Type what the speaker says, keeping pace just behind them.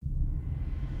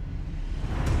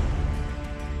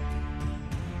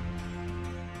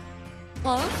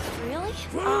Oh, really?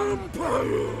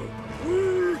 Vampire!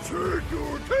 We take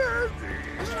your candy!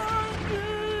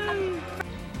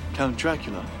 Count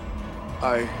Dracula.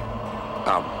 I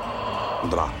am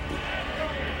Dracula.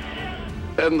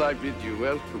 And I bid you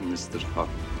welcome, Mr.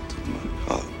 Hunt, to my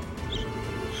house.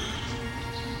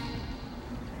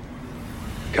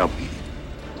 Come in.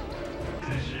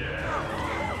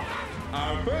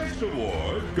 Our first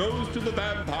award goes to the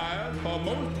vampire for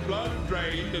most blood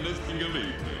drained in a single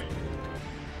evening.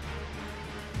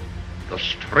 The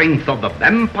strength of the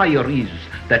vampire is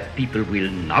that people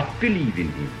will not believe in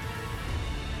him.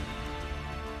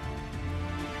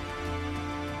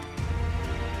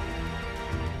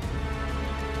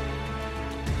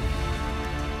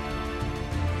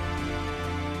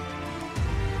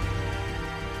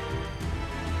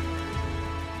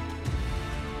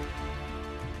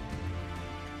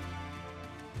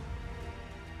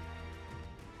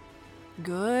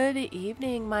 Good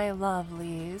evening, my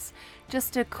lovelies.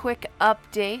 Just a quick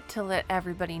update to let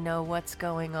everybody know what's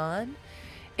going on.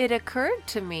 It occurred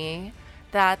to me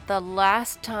that the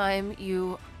last time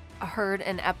you heard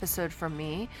an episode from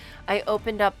me, I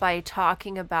opened up by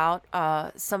talking about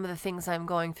some of the things I'm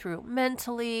going through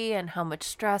mentally and how much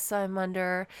stress I'm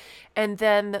under. And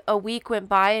then a week went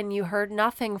by and you heard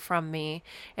nothing from me.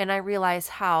 And I realized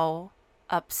how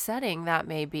upsetting that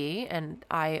may be, and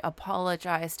I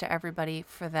apologize to everybody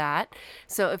for that.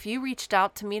 So if you reached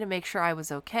out to me to make sure I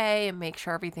was okay and make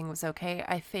sure everything was okay,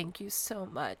 I thank you so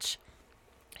much.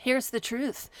 Here's the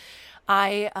truth.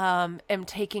 I am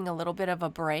taking a little bit of a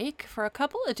break for a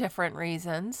couple of different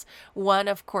reasons. One,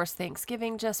 of course,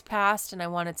 Thanksgiving just passed and I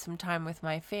wanted some time with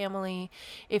my family.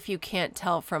 If you can't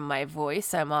tell from my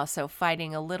voice, I'm also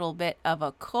fighting a little bit of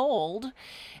a cold.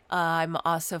 I'm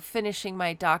also finishing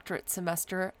my doctorate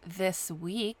semester this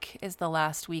week is the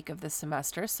last week of the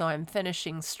semester, so I'm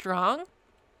finishing strong.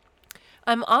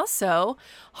 I'm also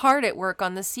hard at work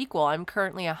on the sequel. I'm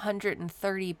currently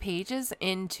 130 pages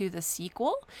into the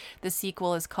sequel. The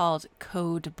sequel is called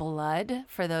Code Blood,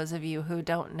 for those of you who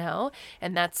don't know,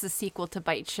 and that's the sequel to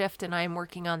Bite Shift, and I'm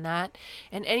working on that.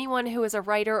 And anyone who is a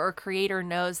writer or creator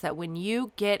knows that when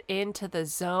you get into the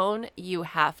zone, you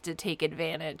have to take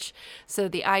advantage. So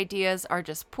the ideas are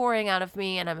just pouring out of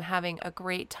me, and I'm having a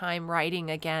great time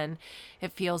writing again.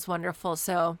 It feels wonderful.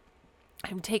 So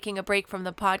I'm taking a break from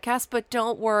the podcast, but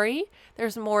don't worry,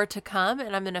 there's more to come,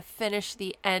 and I'm going to finish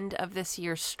the end of this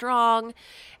year strong,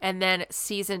 and then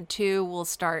season 2 will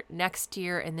start next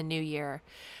year in the new year.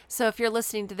 So if you're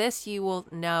listening to this, you will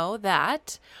know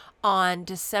that on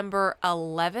December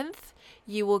 11th,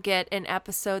 you will get an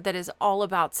episode that is all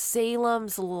about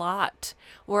Salem's Lot,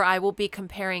 where I will be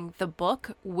comparing the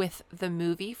book with the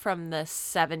movie from the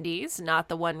 70s, not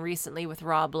the one recently with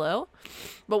Rob Lowe.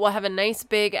 But we'll have a nice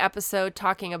big episode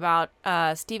talking about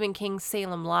Stephen King's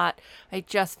Salem Lot. I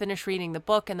just finished reading the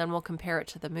book, and then we'll compare it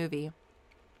to the movie.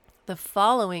 The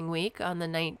following week on the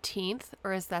 19th,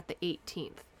 or is that the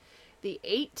 18th? The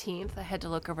 18th, I had to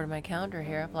look over to my calendar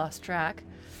here, I've lost track.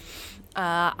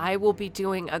 I will be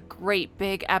doing a great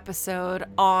big episode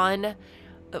on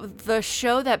the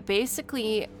show that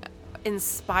basically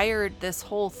inspired this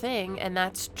whole thing, and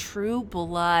that's True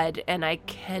Blood, and I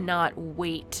cannot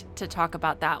wait to talk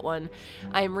about that one.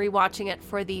 I'm rewatching it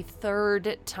for the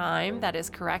 3rd time. That is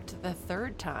correct, the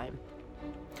 3rd time.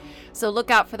 So look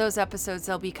out for those episodes.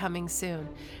 They'll be coming soon.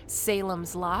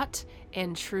 Salem's Lot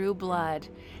and True Blood.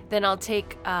 Then I'll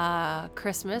take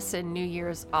Christmas and New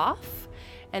Year's off.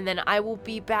 And then I will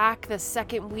be back the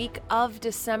second week of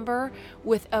December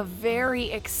with a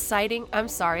very exciting,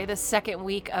 the second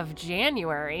week of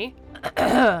January.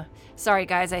 Sorry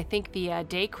guys, I think the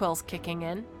Dayquil's kicking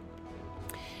in.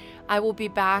 I will be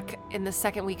back in the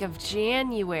second week of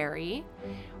January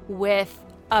with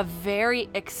a very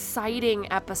exciting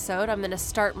episode. I'm going to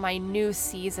start my new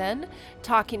season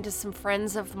talking to some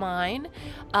friends of mine.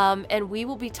 And we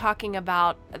will be talking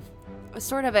about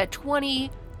sort of a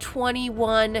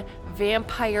 2021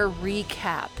 vampire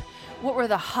recap. What were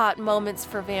the hot moments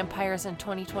for vampires in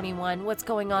 2021? What's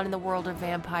going on in the world of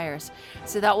vampires?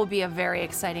 So that will be a very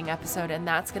exciting episode, and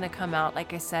that's going to come out,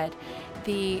 like I said,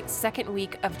 the second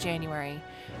week of January.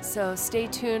 So stay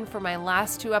tuned for my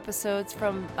last 2 episodes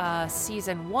from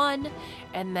season 1,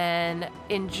 and then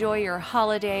enjoy your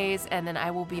holidays, and then I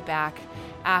will be back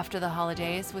after the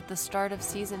holidays with the start of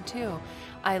season 2.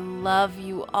 I love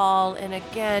you all, and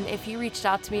again, if you reached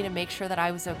out to me to make sure that I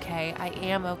was okay, I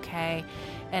am okay,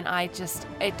 and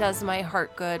it does my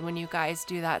heart good when you guys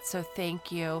do that, so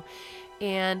thank you.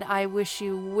 And I wish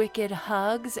you wicked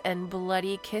hugs and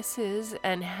bloody kisses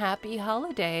and happy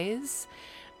holidays.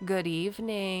 Good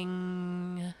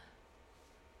evening.